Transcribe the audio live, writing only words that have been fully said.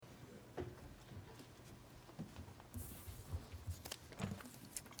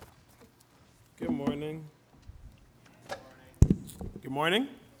morning. Good morning.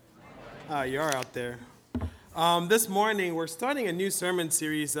 You are out there. This morning, we're starting a new sermon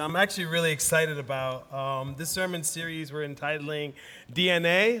series that I'm actually really excited about. This sermon series we're entitling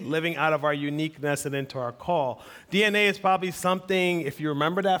DNA, Living Out of Our Uniqueness and Into Our Call. DNA is probably something, if you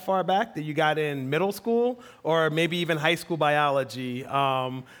remember that far back, that you got in middle school or maybe even high school biology.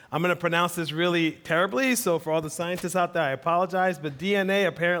 I'm going to pronounce this really terribly, so for all the scientists out there, I apologize, but DNA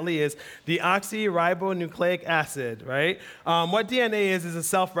apparently is deoxyribonucleic acid, right? What DNA is a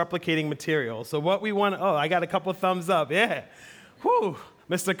self-replicating material. So what we want, I got a couple of thumbs up, yeah. Whew.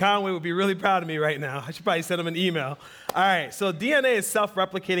 Mr. Conway would be really proud of me right now. I should probably send him an email. All right, so DNA is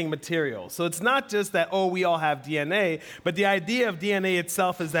self-replicating material. So it's not just that, we all have DNA, but the idea of DNA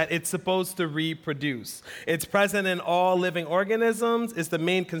itself is that it's supposed to reproduce. It's present in all living organisms. It's the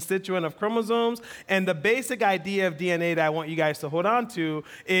main constituent of chromosomes. And the basic idea of DNA that I want you guys to hold on to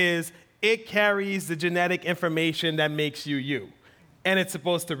is it carries the genetic information that makes you you. And it's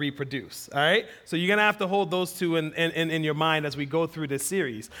supposed to reproduce, all right? So you're going to have to hold those two in your mind as we go through this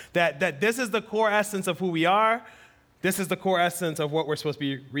series, that this is the core essence of who we are. This is the core essence of what we're supposed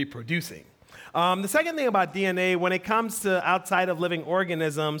to be reproducing. The second thing about DNA, when it comes to outside of living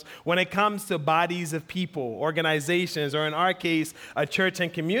organisms, when it comes to bodies of people, organizations, or in our case, a church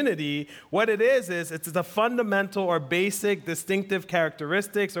and community, what it is it's the fundamental or basic distinctive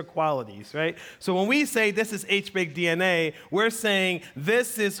characteristics or qualities, right? So when we say this is HBIG DNA, we're saying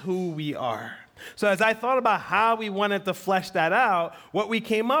this is who we are. So as I thought about how we wanted to flesh that out, what we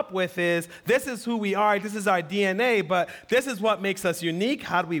came up with is this is who we are, this is our DNA, but this is what makes us unique.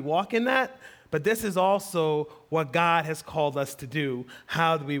 How do we walk in that? But this is also what God has called us to do.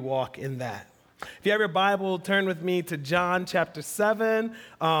 How do we walk in that? If you have your Bible, turn with me to John chapter 7,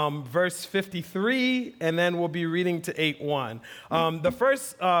 verse 53, and then we'll be reading to 8:1. The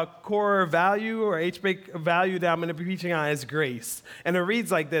first core value or HBIG value that I'm going to be preaching on is grace. And it reads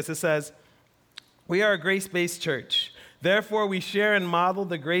like this. It says, "We are a grace-based church. Therefore, we share and model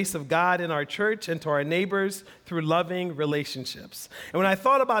the grace of God in our church and to our neighbors through loving relationships." And when I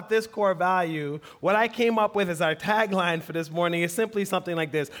thought about this core value, what I came up with as our tagline for this morning is simply something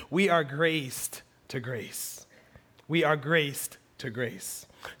like this: we are graced to grace. We are graced to grace.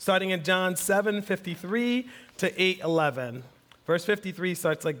 Starting in John 7:53 to 8:11. Verse 53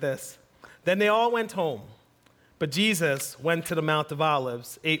 starts like this. "Then they all went home, but Jesus went to the Mount of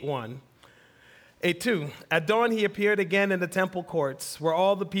Olives." 8:1. 8:2, "At dawn he appeared again in the temple courts where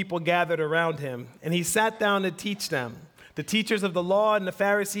all the people gathered around him, and he sat down to teach them. The teachers of the law and the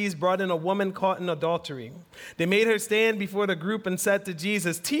Pharisees brought in a woman caught in adultery. They made her stand before the group and said to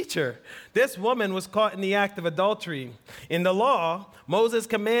Jesus, 'Teacher, this woman was caught in the act of adultery. In the law, Moses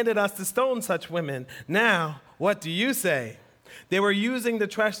commanded us to stone such women. Now, what do you say?' They were using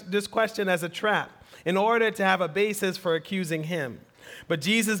this question as a trap in order to have a basis for accusing him. But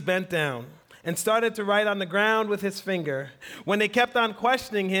Jesus bent down and started to write on the ground with his finger. When they kept on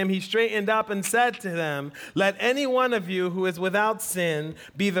questioning him, he straightened up and said to them, 'Let any one of you who is without sin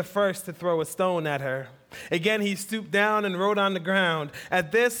be the first to throw a stone at her.' Again, he stooped down and wrote on the ground.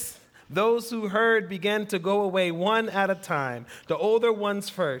 At this, those who heard began to go away one at a time, the older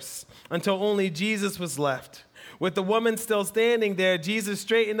ones first, until only Jesus was left. With the woman still standing there, Jesus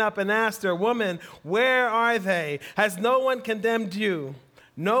straightened up and asked her, 'Woman, where are they? Has no one condemned you?'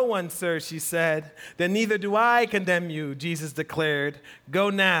 'No one, sir,' she said. 'Then neither do I condemn you,' Jesus declared. 'Go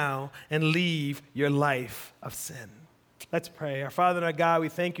now and leave your life of sin.'" Let's pray. Our Father and our God, we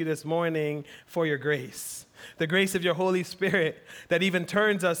thank you this morning for your grace. The grace of your Holy Spirit that even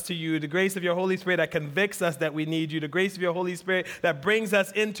turns us to you. The grace of your Holy Spirit that convicts us that we need you. The grace of your Holy Spirit that brings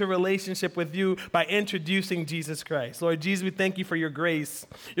us into relationship with you by introducing Jesus Christ. Lord Jesus, we thank you for your grace.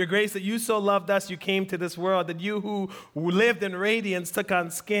 Your grace that you so loved us, you came to this world. That you who lived in radiance took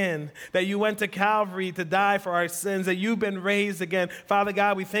on skin. That you went to Calvary to die for our sins. That you've been raised again. Father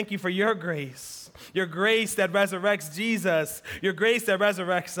God, we thank you for your grace. Your grace that resurrects Jesus. Your grace that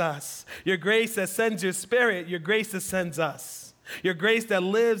resurrects us. Your grace that sends your Spirit. Your grace that sends us. Your grace that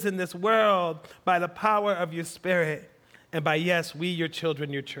lives in this world by the power of your Spirit. And by, yes, we, your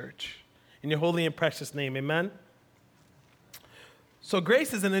children, your church. In your holy and precious name, amen? So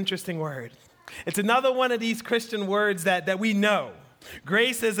grace is an interesting word. It's another one of these Christian words that we know.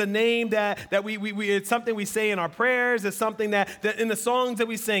 Grace is a name that it's something we say in our prayers. It's something that in the songs that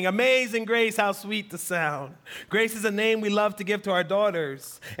we sing. Amazing grace, how sweet the sound. Grace is a name we love to give to our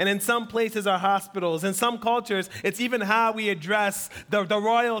daughters. And in some places, our hospitals. In some cultures, it's even how we address the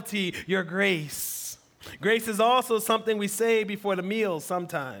royalty, your grace. Grace is also something we say before the meal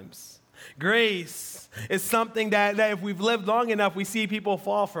sometimes. Grace is something that if we've lived long enough, we see people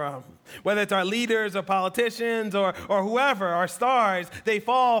fall from. Whether it's our leaders or politicians or whoever, our stars, they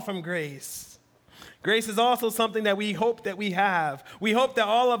fall from grace. Grace is also something that we hope that we have. We hope that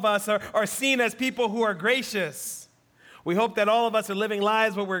all of us are seen as people who are gracious. We hope that all of us are living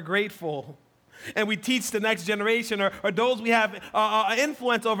lives where we're grateful. And we teach the next generation or those we have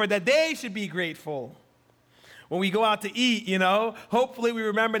influence over that they should be grateful. When we go out to eat, hopefully we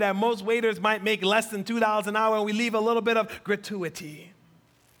remember that most waiters might make less than $2 an hour and we leave a little bit of gratuity.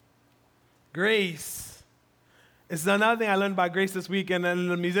 Grace. It's another thing I learned about grace this week, and the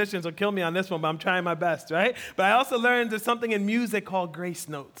musicians will kill me on this one, but I'm trying my best, right? But I also learned there's something in music called grace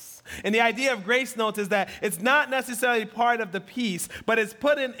notes. And the idea of grace notes is that it's not necessarily part of the piece, but it's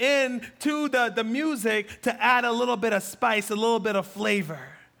put into the music to add a little bit of spice, a little bit of flavor,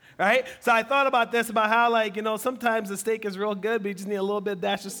 right? So I thought about this, about how, sometimes the steak is real good, but you just need a little bit of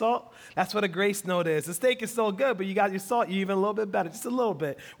dash of salt. That's what a grace note is. The steak is so good, but you got your salt, you're even a little bit better, just a little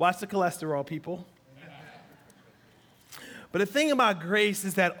bit. Watch the cholesterol, people. But the thing about grace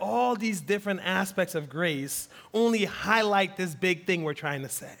is that all these different aspects of grace only highlight this big thing we're trying to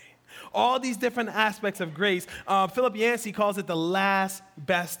say. All these different aspects of grace, Philip Yancey calls it the last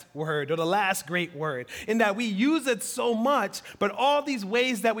best word or the last great word, in that we use it so much, but all these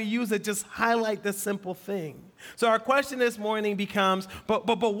ways that we use it just highlight this simple thing. So our question this morning becomes, but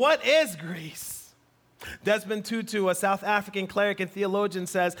what is grace? Desmond Tutu, a South African cleric and theologian,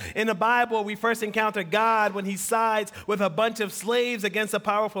 says, in the Bible, we first encounter God when he sides with a bunch of slaves against a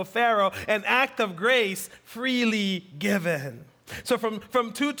powerful Pharaoh, an act of grace freely given. So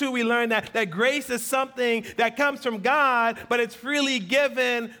from Tutu, we learn that grace is something that comes from God, but it's freely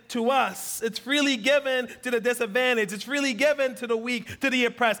given to us. It's freely given to the disadvantaged. It's freely given to the weak, to the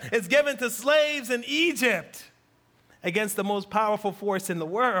oppressed. It's given to slaves in Egypt against the most powerful force in the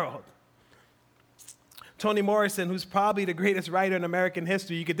world. Toni Morrison, who's probably the greatest writer in American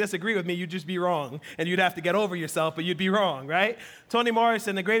history, you could disagree with me, you'd just be wrong, and you'd have to get over yourself, but you'd be wrong, right? Toni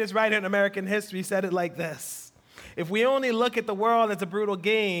Morrison, the greatest writer in American history, said it like this: if we only look at the world as a brutal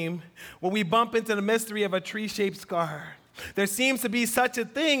game, when we bump into the mystery of a tree-shaped scar, there seems to be such a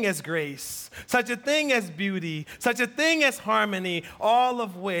thing as grace, such a thing as beauty, such a thing as harmony, all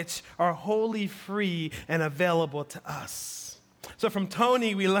of which are wholly free and available to us. So from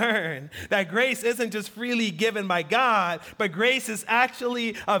Toni, we learn that grace isn't just freely given by God, but grace is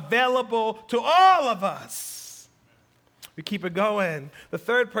actually available to all of us. We keep it going. The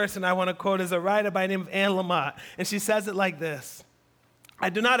third person I want to quote is a writer by the name of Anne Lamott, and she says it like this: I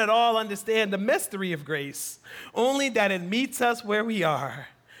do not at all understand the mystery of grace, only that it meets us where we are,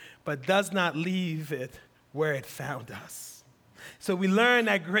 but does not leave it where it found us. So we learn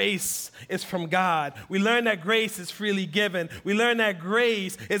that grace is from God. We learn that grace is freely given. We learn that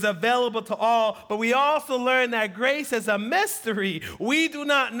grace is available to all, but we also learn that grace is a mystery. We do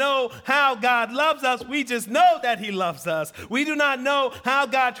not know how God loves us. We just know that he loves us. We do not know how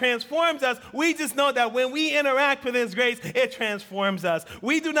God transforms us. We just know that when we interact with his grace, it transforms us.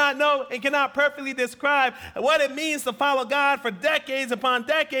 We do not know and cannot perfectly describe what it means to follow God for decades upon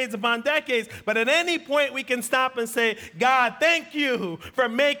decades upon decades, but at any point we can stop and say, God, thank you for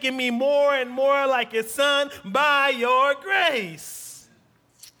making me more and more like your son by your grace.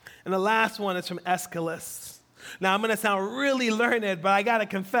 And the last one is from Aeschylus. Now, I'm going to sound really learned, but I got to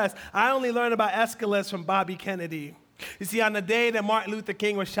confess, I only learned about Aeschylus from Bobby Kennedy. You see, on the day that Martin Luther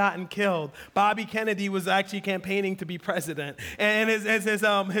King was shot and killed, Bobby Kennedy was actually campaigning to be president. And his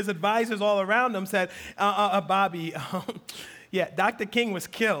advisors all around him said, Bobby, yeah, Dr. King was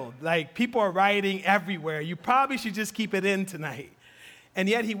killed. Like, people are rioting everywhere. You probably should just keep it in tonight. And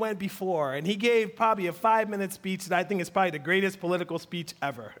yet he went before, and he gave probably a 5-minute speech that I think is probably the greatest political speech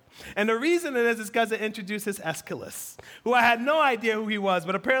ever. And the reason it is because it introduces Aeschylus, who I had no idea who he was,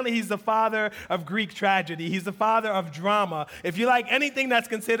 but apparently he's the father of Greek tragedy. He's the father of drama. If you like anything that's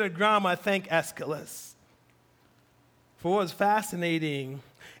considered drama, thank Aeschylus. For what was fascinating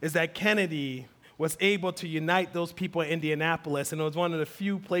is that Kennedy was able to unite those people in Indianapolis, and it was one of the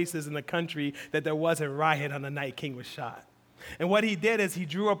few places in the country that there wasn't riot on the night King was shot. And what he did is he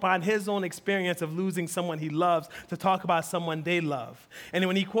drew upon his own experience of losing someone he loves to talk about someone they love. And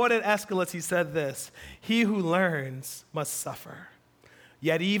when he quoted Aeschylus, he said this: he who learns must suffer.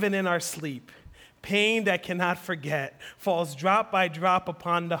 Yet even in our sleep, pain that cannot forget falls drop by drop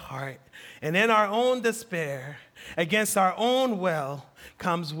upon the heart. And in our own despair, against our own will,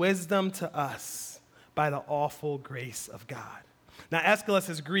 comes wisdom to us by the awful grace of God. Now, Aeschylus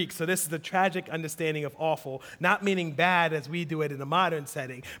is Greek, so this is the tragic understanding of awful, not meaning bad as we do it in a modern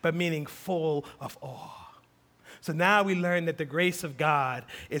setting, but meaning full of awe. So now we learn that the grace of God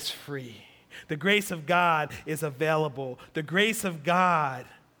is free. The grace of God is available. The grace of God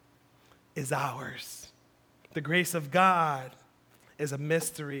is ours. The grace of God is a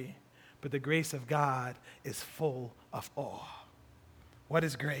mystery, but the grace of God is full of awe. What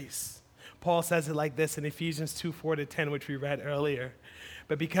is grace? Paul says it like this in Ephesians 2:4-10, which we read earlier.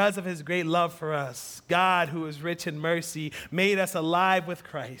 But because of his great love for us, God, who is rich in mercy, made us alive with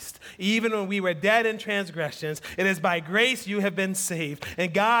Christ. Even when we were dead in transgressions, it is by grace you have been saved.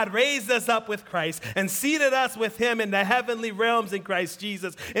 And God raised us up with Christ and seated us with him in the heavenly realms in Christ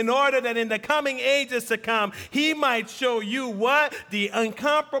Jesus, in order that in the coming ages to come, he might show you what? The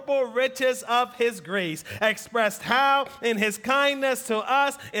incomparable riches of his grace, expressed how? In his kindness to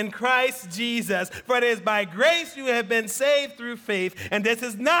us in Christ Jesus. For it is by grace you have been saved through faith, and this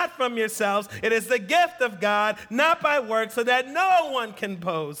is not from yourselves. It is the gift of God, not by works, so that no one can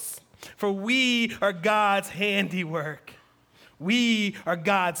boast. For we are God's handiwork. We are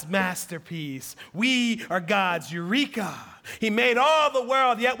God's masterpiece. We are God's eureka. He made all the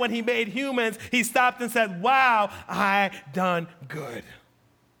world, yet when he made humans, he stopped and said, wow, I done good.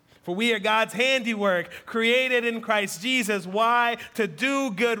 For we are God's handiwork, created in Christ Jesus. Why? To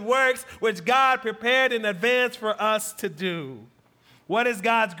do good works, which God prepared in advance for us to do. What is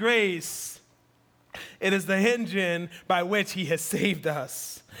God's grace? It is the engine by which he has saved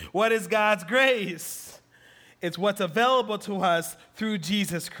us. What is God's grace? It's what's available to us through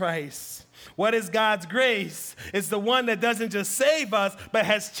Jesus Christ. What is God's grace? It's the one that doesn't just save us, but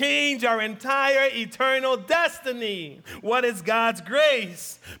has changed our entire eternal destiny. What is God's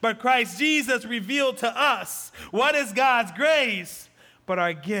grace? But Christ Jesus revealed to us. What is God's grace? But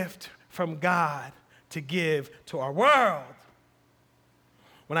our gift from God to give to our world.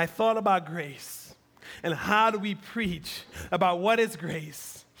 When I thought about grace and how do we preach about what is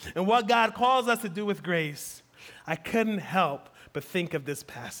grace and what God calls us to do with grace, I couldn't help but think of this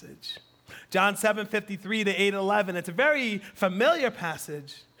passage. John 7:53-8:11. It's a very familiar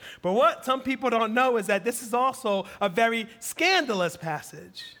passage, but what some people don't know is that this is also a very scandalous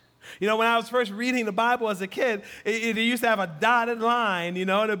passage. You know, when I was first reading the Bible as a kid, it used to have a dotted line, you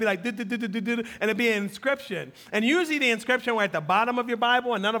know, and it'd be like, and it'd be an inscription. And usually the inscription were at the bottom of your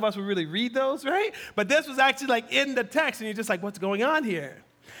Bible, and none of us would really read those, right? But this was actually like in the text, and you're just like, what's going on here?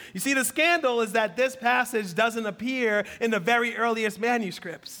 You see, the scandal is that this passage doesn't appear in the very earliest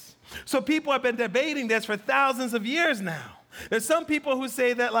manuscripts. So people have been debating this for thousands of years now. There's some people who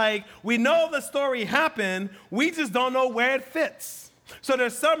say that, like, we know the story happened, we just don't know where it fits. So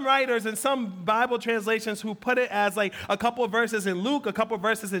there's some writers and some Bible translations who put it as like a couple of verses in Luke, a couple of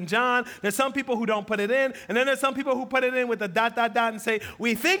verses in John. There's some people who don't put it in. And then there's some people who put it in with a ... and say,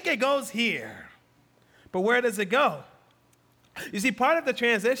 we think it goes here. But where does it go? You see, part of the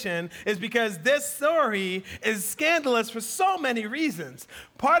transition is because this story is scandalous for so many reasons.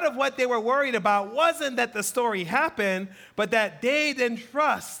 Part of what they were worried about wasn't that the story happened, but that they didn't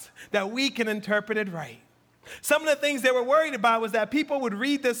trust that we can interpret it right. Some of the things they were worried about was that people would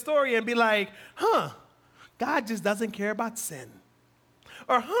read this story and be like, God just doesn't care about sin.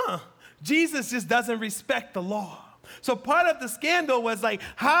 Or, Jesus just doesn't respect the law. So part of the scandal was like,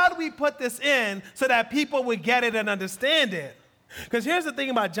 how do we put this in so that people would get it and understand it? Because here's the thing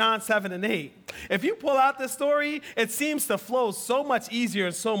about John 7 and 8. If you pull out this story, it seems to flow so much easier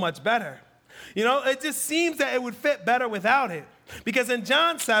and so much better. You know, it just seems that it would fit better without it. Because in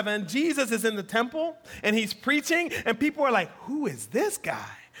John 7, Jesus is in the temple and he's preaching and people are like, who is this guy?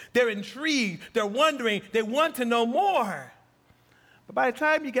 They're intrigued, they're wondering, they want to know more. But by the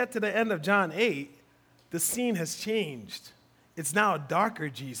time you get to the end of John 8, the scene has changed. It's now a darker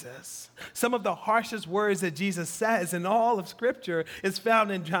Jesus. Some of the harshest words that Jesus says in all of Scripture is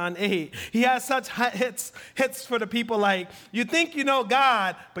found in John 8. He has such hits for the people like, you think you know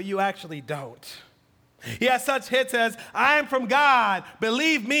God, but you actually don't. He has such hits as, I am from God,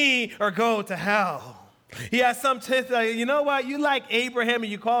 believe me or go to hell. He has some hits like, you know what, you like Abraham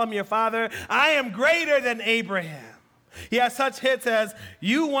and you call him your father. I am greater than Abraham. He has such hits as,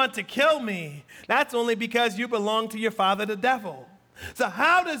 you want to kill me. That's only because you belong to your father, the devil. So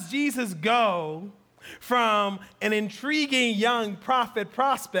how does Jesus go from an intriguing young prophet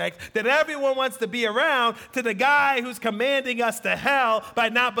prospect that everyone wants to be around to the guy who's commanding us to hell by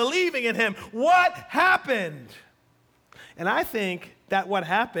not believing in him? What happened? And I think that what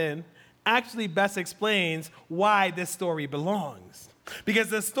happened actually best explains why this story belongs. Because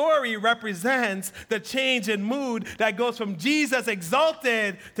the story represents the change in mood that goes from Jesus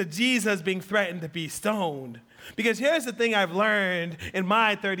exalted to Jesus being threatened to be stoned. Because here's the thing I've learned in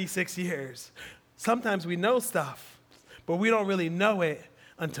my 36 years. Sometimes we know stuff, but we don't really know it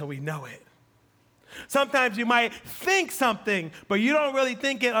until we know it. Sometimes you might think something, but you don't really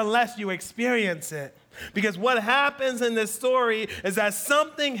think it unless you experience it. Because what happens in this story is that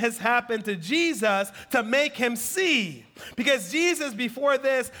something has happened to Jesus to make him see. Because Jesus, before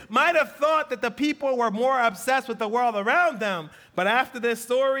this, might have thought that the people were more obsessed with the world around them. But after this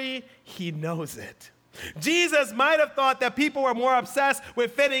story, he knows it. Jesus might have thought that people were more obsessed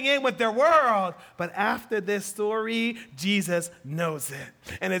with fitting in with their world. But after this story, Jesus knows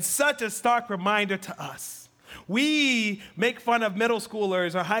it. And it's such a stark reminder to us. We make fun of middle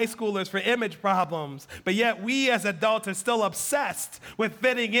schoolers or high schoolers for image problems, but yet we as adults are still obsessed with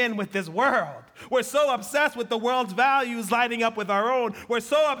fitting in with this world. We're so obsessed with the world's values lining up with our own. We're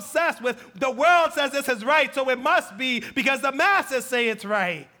so obsessed with the world says this is right, so it must be because the masses say it's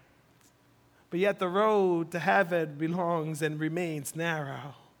right. But yet the road to heaven belongs and remains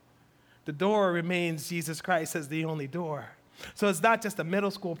narrow. The door remains Jesus Christ as the only door. So it's not just a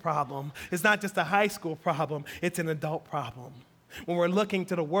middle school problem. It's not just a high school problem. It's an adult problem when we're looking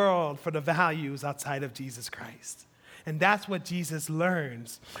to the world for the values outside of Jesus Christ. And that's what Jesus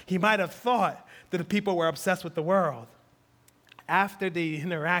learns. He might have thought that the people were obsessed with the world. After they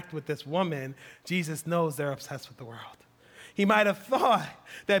interact with this woman, Jesus knows they're obsessed with the world. He might have thought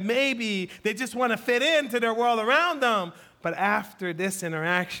that maybe they just want to fit into their world around them. But after this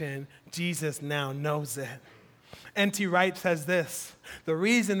interaction, Jesus now knows it. N.T. Wright says this: the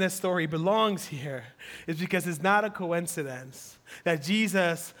reason this story belongs here is because it's not a coincidence that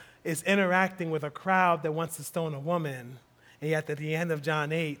Jesus is interacting with a crowd that wants to stone a woman, and yet at the end of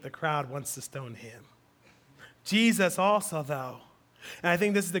John 8, the crowd wants to stone him. Jesus also, though, and I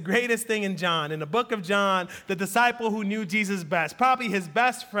think this is the greatest thing in John. In the book of John, the disciple who knew Jesus best, probably his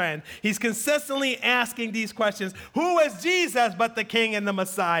best friend, he's consistently asking these questions. Who is Jesus but the King and the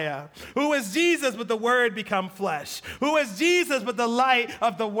Messiah? Who is Jesus but the Word become flesh? Who is Jesus but the light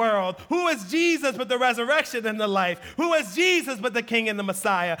of the world? Who is Jesus but the resurrection and the life? Who is Jesus but the King and the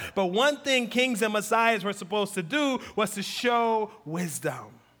Messiah? But one thing kings and messiahs were supposed to do was to show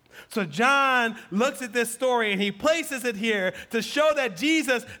wisdom. So John looks at this story and he places it here to show that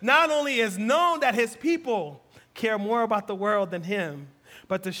Jesus not only is known that his people care more about the world than him,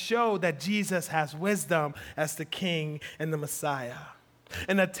 but to show that Jesus has wisdom as the King and the Messiah.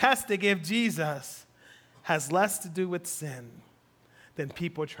 And a test to give Jesus has less to do with sin than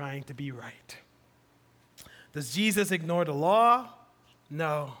people trying to be right. Does Jesus ignore the law?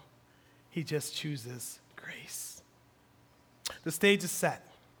 No, he just chooses grace. The stage is set.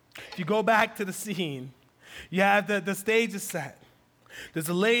 If you go back to the scene, you have the stage is set. There's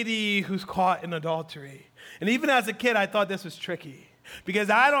a lady who's caught in adultery. And even as a kid, I thought this was tricky because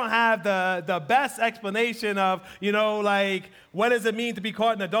I don't have the best explanation of, what does it mean to be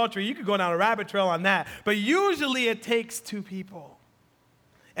caught in adultery? You could go down a rabbit trail on that. But usually it takes two people.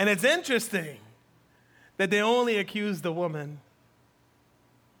 And it's interesting that they only accuse the woman.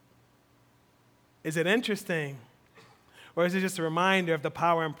 Is it interesting? Or is it just a reminder of the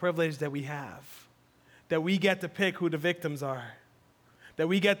power and privilege that we have? That we get to pick who the victims are. That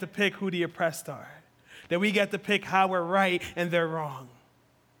we get to pick who the oppressed are. That we get to pick how we're right and they're wrong.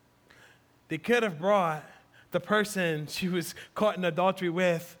 They could have brought the person she was caught in adultery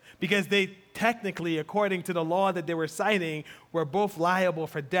with because they technically, according to the law that they were citing, were both liable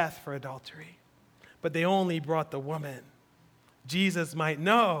for death for adultery. But they only brought the woman. Jesus might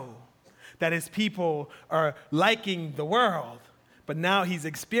know that his people are liking the world, but now he's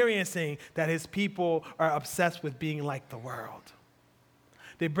experiencing that his people are obsessed with being like the world.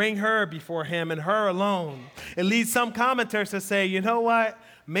 They bring her before him and her alone. It leads some commenters to say, you know what?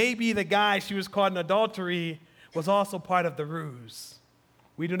 Maybe the guy she was caught in adultery was also part of the ruse.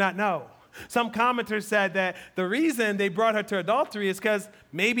 We do not know. Some commenters said that the reason they brought her to adultery is because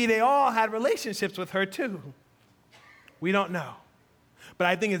maybe they all had relationships with her too. We don't know. But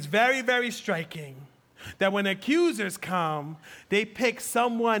I think it's very, very striking that when accusers come, they pick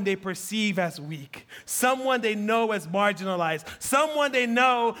someone they perceive as weak, someone they know as marginalized, someone they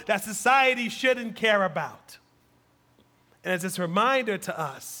know that society shouldn't care about. And it's this reminder to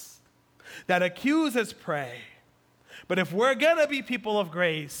us that accusers pray. But if we're going to be people of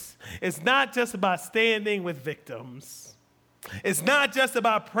grace, it's not just about standing with victims. It's not just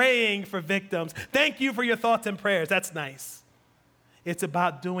about praying for victims. Thank you for your thoughts and prayers. That's nice. It's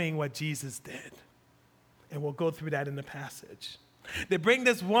about doing what Jesus did. And we'll go through that in the passage. They bring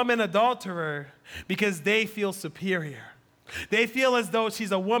this woman adulterer because they feel superior. They feel as though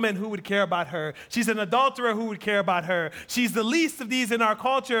she's a woman who would care about her. She's an adulterer who would care about her. She's the least of these in our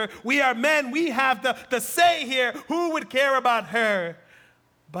culture. We are men. We have the say here. Who would care about her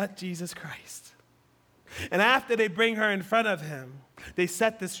but Jesus Christ? And after they bring her in front of him, They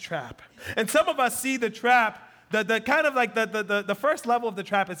set this trap. And some of us see the trap, the kind of like the first level of the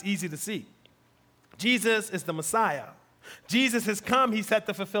trap is easy to see. Jesus is the Messiah. Jesus has come, he said,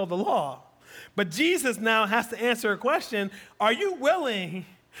 to fulfill the law. But Jesus now has to answer a question. Are you willing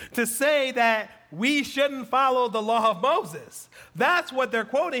to say that we shouldn't follow the law of Moses? That's what they're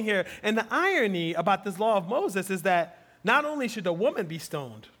quoting here. And the irony about this law of Moses is that not only should the woman be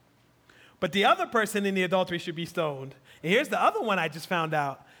stoned, but the other person in the adultery should be stoned. And here's the other one I just found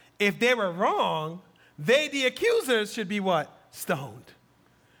out. If they were wrong, they, the accusers, should be what? Stoned.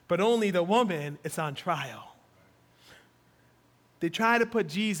 But only the woman is on trial. They try to put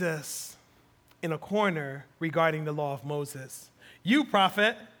Jesus in a corner regarding the law of Moses. You,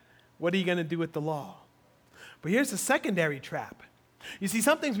 prophet, what are you going to do with the law? But here's the secondary trap. You see,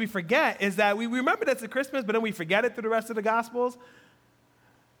 some things we forget is that we remember that's at Christmas, but then we forget it through the rest of the Gospels.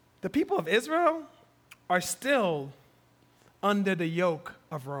 The people of Israel are still under the yoke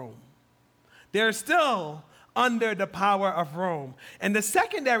of Rome. They're still under the power of Rome. And the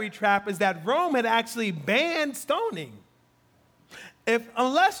secondary trap is that Rome had actually banned stoning.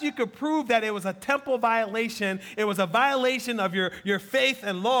 Unless you could prove that it was a temple violation, it was a violation of your faith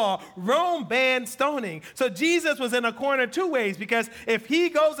and law, Rome banned stoning. So Jesus was in a corner two ways, because if he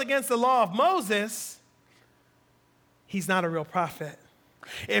goes against the law of Moses, he's not a real prophet.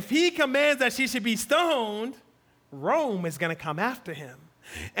 If he commands that she should be stoned, Rome is going to come after him.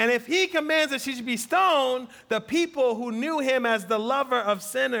 And if he commands that she should be stoned, the people who knew him as the lover of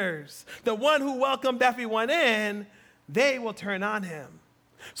sinners, the one who welcomed everyone in, they will turn on him.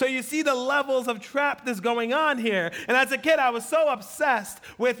 So you see the levels of trap that's going on here. And as a kid, I was so obsessed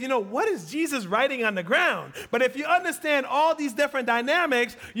with, what is Jesus writing on the ground? But if you understand all these different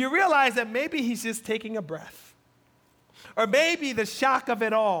dynamics, you realize that maybe he's just taking a breath. Or maybe the shock of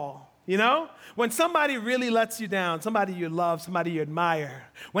it all, When somebody really lets you down, somebody you love, somebody you admire,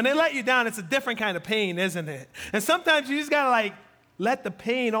 when they let you down, it's a different kind of pain, isn't it? And sometimes you just got to let the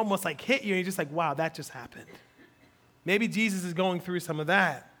pain almost hit you, and you're just like, wow, that just happened. Maybe Jesus is going through some of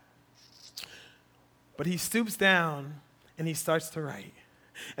that. But he stoops down and he starts to write.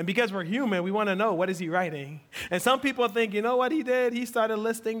 And because we're human, we want to know, what is he writing? And some people think, you know what he did? He started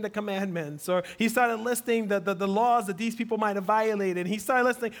listing the commandments, or he started listing the laws that these people might have violated. He started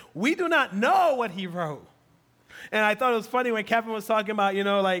listing. We do not know what he wrote. And I thought it was funny when Kevin was talking about,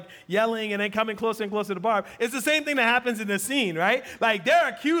 yelling and then coming closer and closer to Barb. It's the same thing that happens in this scene, right? They're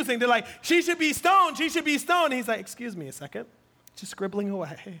accusing. They're like, she should be stoned. She should be stoned. And he's like, excuse me a second. Just scribbling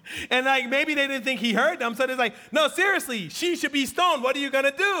away. And maybe they didn't think he heard them. So they're like, no, seriously, she should be stoned. What are you going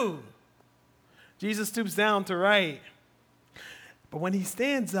to do? Jesus stoops down to write. But when he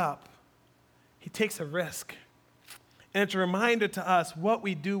stands up, he takes a risk. And it's a reminder to us what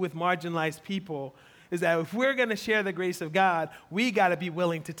we do with marginalized people is that if we're going to share the grace of God, we got to be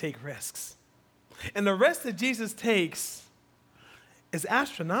willing to take risks. And the risk that Jesus takes is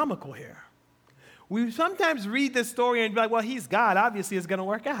astronomical here. We sometimes read this story and be like, well, he's God. Obviously, it's going to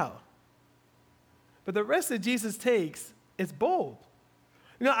work out. But the risk that Jesus takes is bold.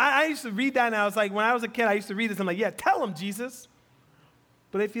 I used to read that, and I was like, when I was a kid, I used to read this. I'm like, yeah, tell him, Jesus.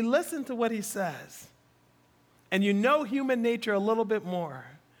 But if you listen to what he says, and you know human nature a little bit more,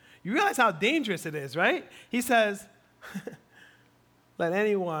 you realize how dangerous it is, right? He says, let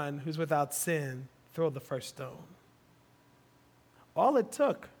anyone who's without sin throw the first stone. All it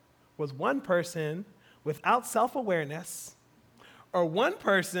took was one person without self-awareness, or one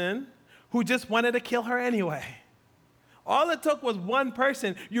person who just wanted to kill her anyway. All it took was one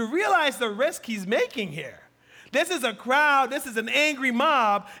person. You realize the risk he's making here. This is a crowd, this is an angry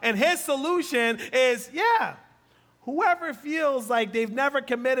mob, and his solution is, whoever feels like they've never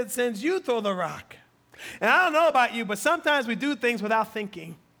committed sins, you throw the rock. And I don't know about you, but sometimes we do things without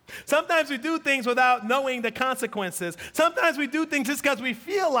thinking. Sometimes we do things without knowing the consequences. Sometimes we do things just because we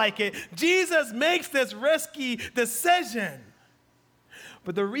feel like it. Jesus makes this risky decision.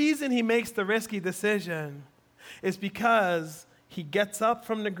 But the reason he makes the risky decision is because he gets up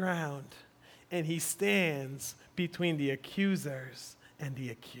from the ground and he stands between the accusers and the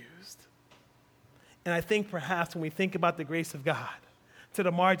accused. And I think perhaps when we think about the grace of God, to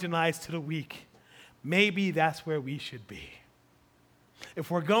the marginalized, to the weak, maybe that's where we should be.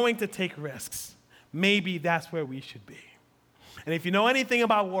 If we're going to take risks, maybe that's where we should be. And if you know anything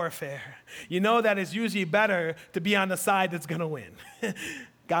about warfare, you know that it's usually better to be on the side that's going to win.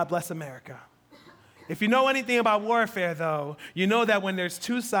 God bless America. If you know anything about warfare, though, you know that when there's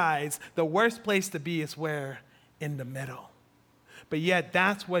two sides, the worst place to be is where? In the middle. But yet,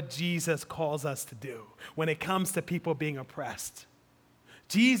 that's what Jesus calls us to do when it comes to people being oppressed.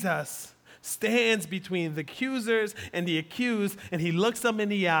 Jesus stands between the accusers and the accused, and he looks them in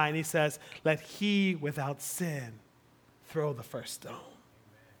the eye and he says, let he without sin throw the first stone.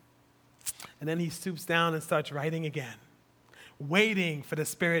 And then he stoops down and starts writing again, waiting for the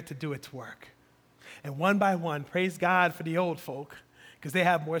Spirit to do its work. And one by one, praise God for the old folk, because they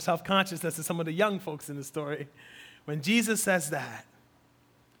have more self-consciousness than some of the young folks in the story. When Jesus says that,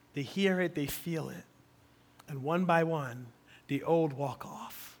 they hear it, they feel it. And one by one, the old walk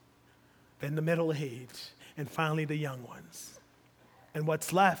off. Then the middle age, and finally the young ones. And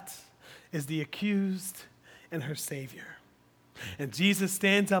what's left is the accused and her Savior. And Jesus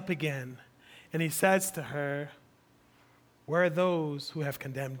stands up again, and he says to her, where are those who have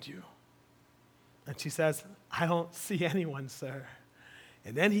condemned you? And she says, I don't see anyone, sir.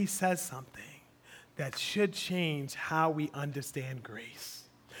 And then he says something that should change how we understand grace.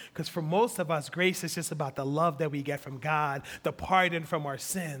 Because for most of us, grace is just about the love that we get from God, the pardon from our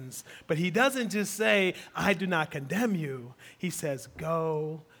sins. But he doesn't just say, I do not condemn you. He says,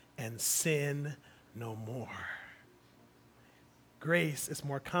 go and sin no more. Grace is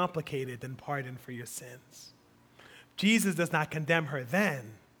more complicated than pardon for your sins. Jesus does not condemn her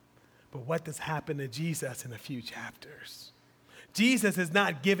then, but what does happen to Jesus in a few chapters? Jesus is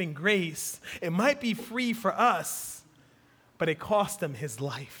not giving grace. It might be free for us, but it cost him his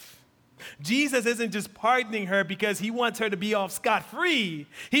life. Jesus isn't just pardoning her because he wants her to be off scot-free.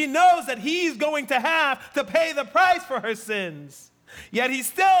 He knows that he's going to have to pay the price for her sins. Yet he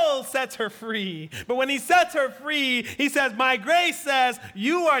still sets her free. But when he sets her free, he says, my grace says,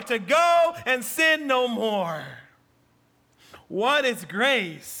 you are to go and sin no more. What is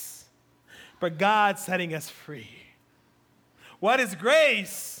grace but God setting us free? What is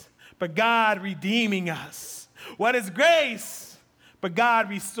grace but God redeeming us? What is grace but God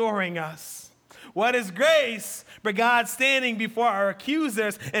restoring us? What is grace but God standing before our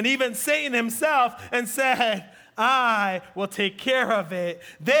accusers and even Satan himself and said, I will take care of it.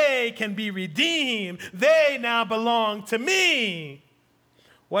 They can be redeemed. They now belong to me.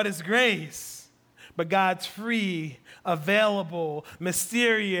 What is grace but God's free, available,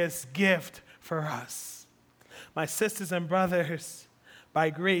 mysterious gift for us? My sisters and brothers, by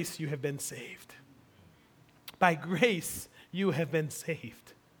grace you have been saved. By grace you have been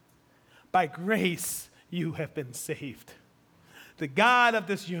saved. By grace you have been saved. The God of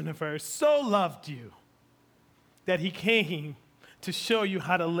this universe so loved you that he came to show you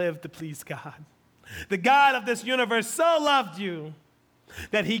how to live to please God. The God of this universe so loved you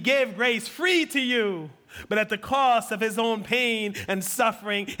that he gave grace free to you, but at the cost of his own pain and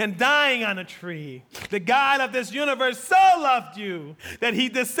suffering and dying on a tree. The God of this universe so loved you that he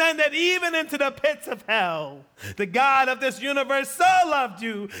descended even into the pits of hell. The God of this universe so loved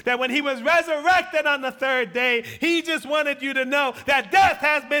you that when he was resurrected on the third day, he just wanted you to know that death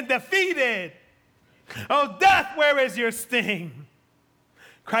has been defeated. Oh, death, where is your sting?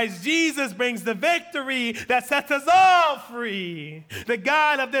 Christ Jesus brings the victory that sets us all free. The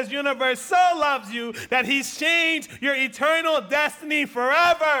God of this universe so loves you that he's changed your eternal destiny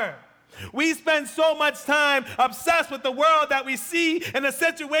forever. We spend so much time obsessed with the world that we see and the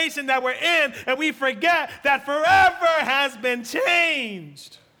situation that we're in, and we forget that forever has been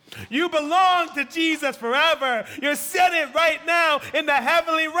changed. You belong to Jesus forever. You're sitting right now in the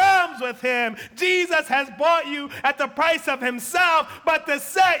heavenly realms with him. Jesus has bought you at the price of himself, but to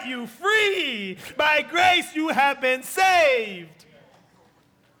set you free. By grace you have been saved.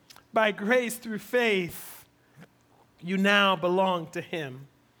 By grace through faith, you now belong to him.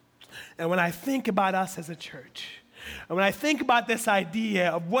 And when I think about us as a church, and when I think about this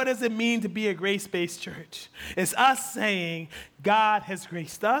idea of what does it mean to be a grace-based church, it's us saying, God has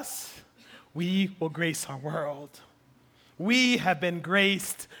graced us, we will grace our world. We have been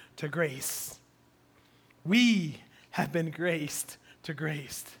graced to grace. We have been graced to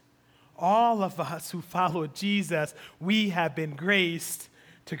grace. All of us who follow Jesus, we have been graced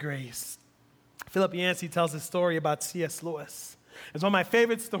to grace. Philip Yancey tells a story about C.S. Lewis. It's one of my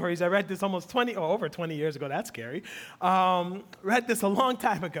favorite stories. I read this over 20 years ago. That's scary. Read this a long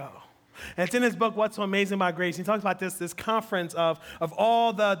time ago. And it's in his book, What's So Amazing About Grace. He talks about this conference of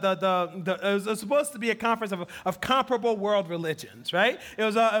all it was supposed to be a conference of comparable world religions, right? It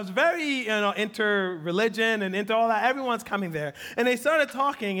was very, inter-religion and into all that. Everyone's coming there. And they started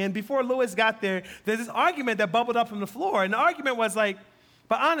talking, and before Lewis got there, there's this argument that bubbled up from the floor. And the argument was like,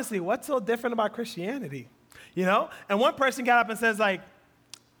 but honestly, what's so different about Christianity? And one person got up and says, like,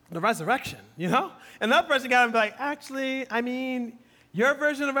 the resurrection, And another person got up and be like, actually, your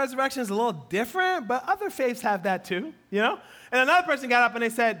version of resurrection is a little different, but other faiths have that too, And another person got up and they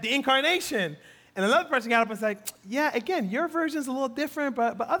said, the incarnation. And another person got up and said, yeah, again, your version's a little different,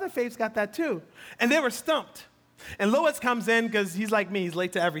 but other faiths got that too. And they were stumped. And Lewis comes in because he's like me, he's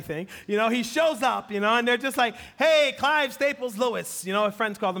late to everything. He shows up, and they're just like, hey, Clive Staples Lewis. His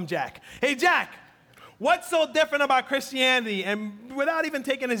friends call him Jack. Hey, Jack, what's so different about Christianity? And without even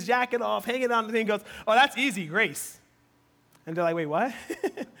taking his jacket off, hanging on the thing, he goes, oh, that's easy, grace. And they're like, wait, what?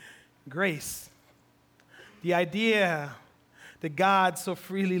 Grace. The idea that God so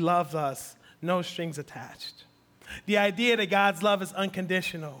freely loves us, no strings attached. The idea that God's love is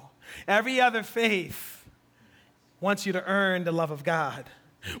unconditional. Every other faith wants you to earn the love of God,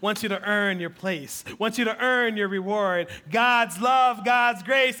 wants you to earn your place, wants you to earn your reward. God's love, God's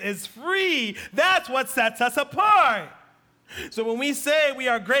grace is free. That's what sets us apart. So when we say we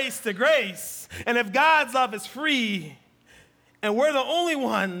are grace to grace, and if God's love is free, and we're the only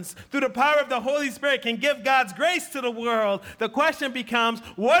ones through the power of the Holy Spirit can give God's grace to the world, the question becomes,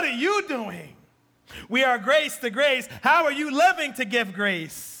 what are you doing? We are grace to grace. How are you living to give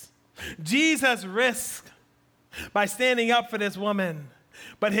grace? Jesus risked by standing up for this woman,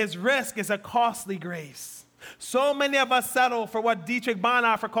 but his risk is a costly grace. So many of us settle for what Dietrich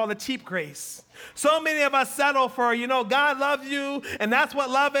Bonhoeffer called a cheap grace. So many of us settle for, God loves you, and that's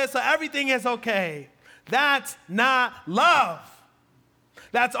what love is, so everything is okay. That's not love.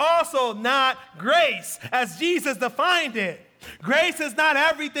 That's also not grace, as Jesus defined it. Grace is not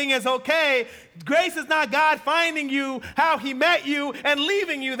everything is okay. Grace is not God finding you how he met you and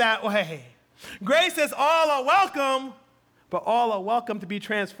leaving you that way. Grace is all are welcome, but all are welcome to be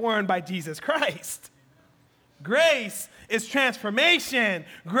transformed by Jesus Christ. Grace is transformation.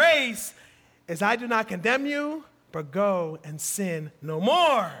 Grace is I do not condemn you, but go and sin no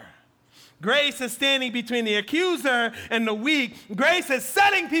more. Grace is standing between the accuser and the weak. Grace is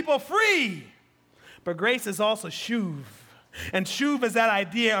setting people free. But grace is also shuv. And shuv is that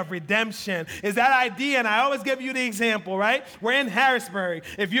idea of redemption. Is that idea, and I always give you the example, right? We're in Harrisburg.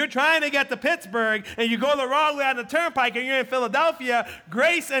 If you're trying to get to Pittsburgh and you go the wrong way on the turnpike and you're in Philadelphia,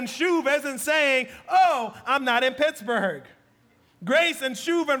 grace and shuv isn't saying, oh, I'm not in Pittsburgh. Grace and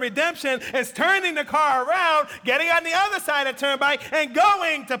shuv and redemption is turning the car around, getting on the other side of the turnpike, and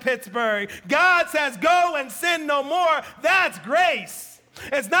going to Pittsburgh. God says, go and sin no more. That's grace.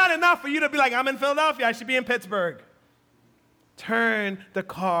 It's not enough for you to be like, I'm in Philadelphia, I should be in Pittsburgh. Turn the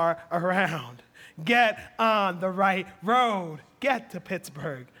car around. Get on the right road. Get to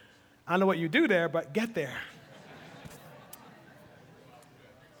Pittsburgh. I don't know what you do there, but get there.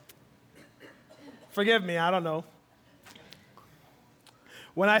 Forgive me, I don't know.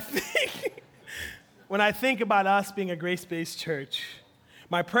 When I think about us being a grace-based church,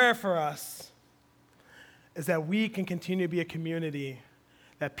 my prayer for us is that we can continue to be a community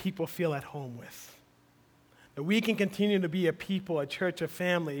that people feel at home with. That we can continue to be a people, a church, a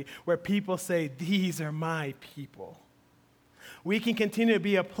family, where people say, these are my people. We can continue to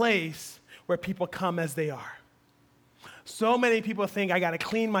be a place where people come as they are. So many people think I got to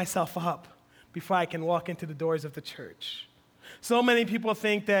clean myself up before I can walk into the doors of the church. So many people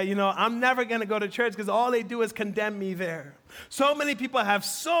think that, I'm never going to go to church because all they do is condemn me there. So many people have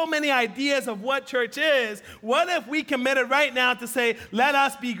so many ideas of what church is. What if we committed right now to say, let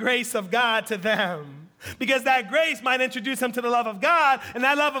us be grace of God to them? Because that grace might introduce them to the love of God, and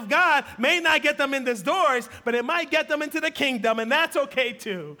that love of God may not get them in these doors, but it might get them into the kingdom, and that's okay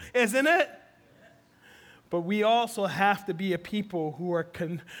too, isn't it? But we also have to be a people who are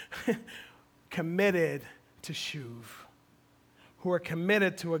committed to shuv, who are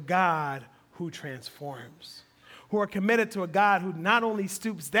committed to a God who transforms, who are committed to a God who not only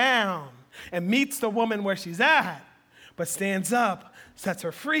stoops down and meets the woman where she's at, but stands up, sets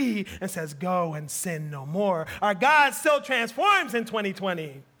her free, and says, go and sin no more. Our God still transforms in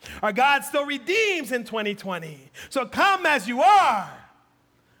 2020. Our God still redeems in 2020. So come as you are,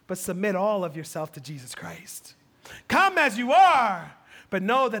 but submit all of yourself to Jesus Christ. Come as you are, but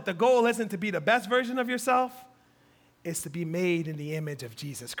know that the goal isn't to be the best version of yourself, it's to be made in the image of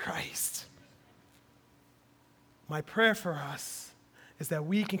Jesus Christ. My prayer for us is that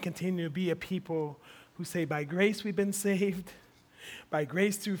we can continue to be a people who say, by grace we've been saved. By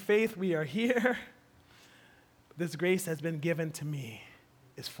grace through faith we are here. This grace has been given to me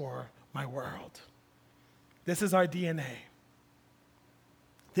is for my world. This is our DNA.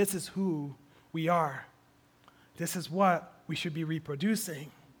 This is who we are. This is what we should be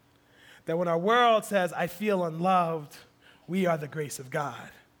reproducing. That when our world says, I feel unloved, we are the grace of God.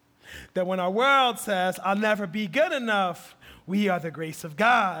 That when our world says, I'll never be good enough, we are the grace of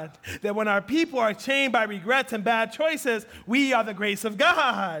God. That when our people are chained by regrets and bad choices, we are the grace of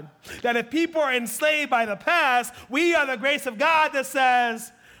God. That if people are enslaved by the past, we are the grace of God that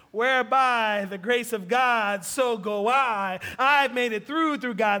says, whereby the grace of God, so go I. I've made it through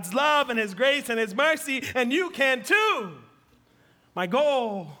God's love and his grace and his mercy, and you can too. My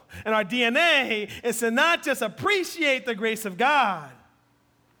goal and our DNA is to not just appreciate the grace of God,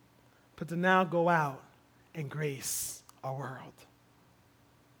 but to now go out and grace our world.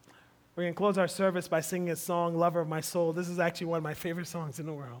 We're going to close our service by singing a song, Lover of My Soul. This is actually one of my favorite songs in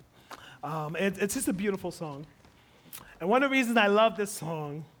the world. It's just a beautiful song. And one of the reasons I love this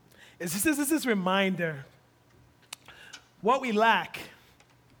song is this reminder. What we lack,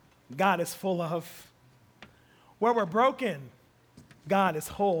 God is full of. Where we're broken, God is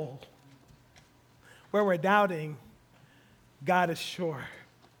whole. Where we're doubting, God is sure.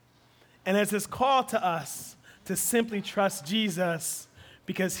 And it's this call to us to simply trust Jesus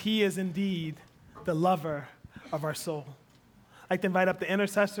because he is indeed the lover of our soul. I'd like to invite up the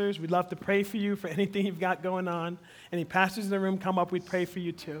intercessors. We'd love to pray for you for anything you've got going on. Any pastors in the room, come up. We'd pray for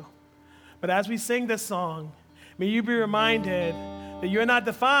you too. But as we sing this song, may you be reminded that you're not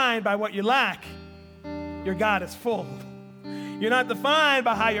defined by what you lack. Your God is full. You're not defined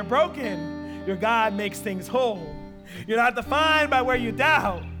by how you're broken. Your God makes things whole. You're not defined by where you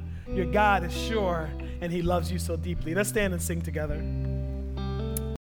doubt. Your God is sure, and he loves you so deeply. Let's stand and sing together.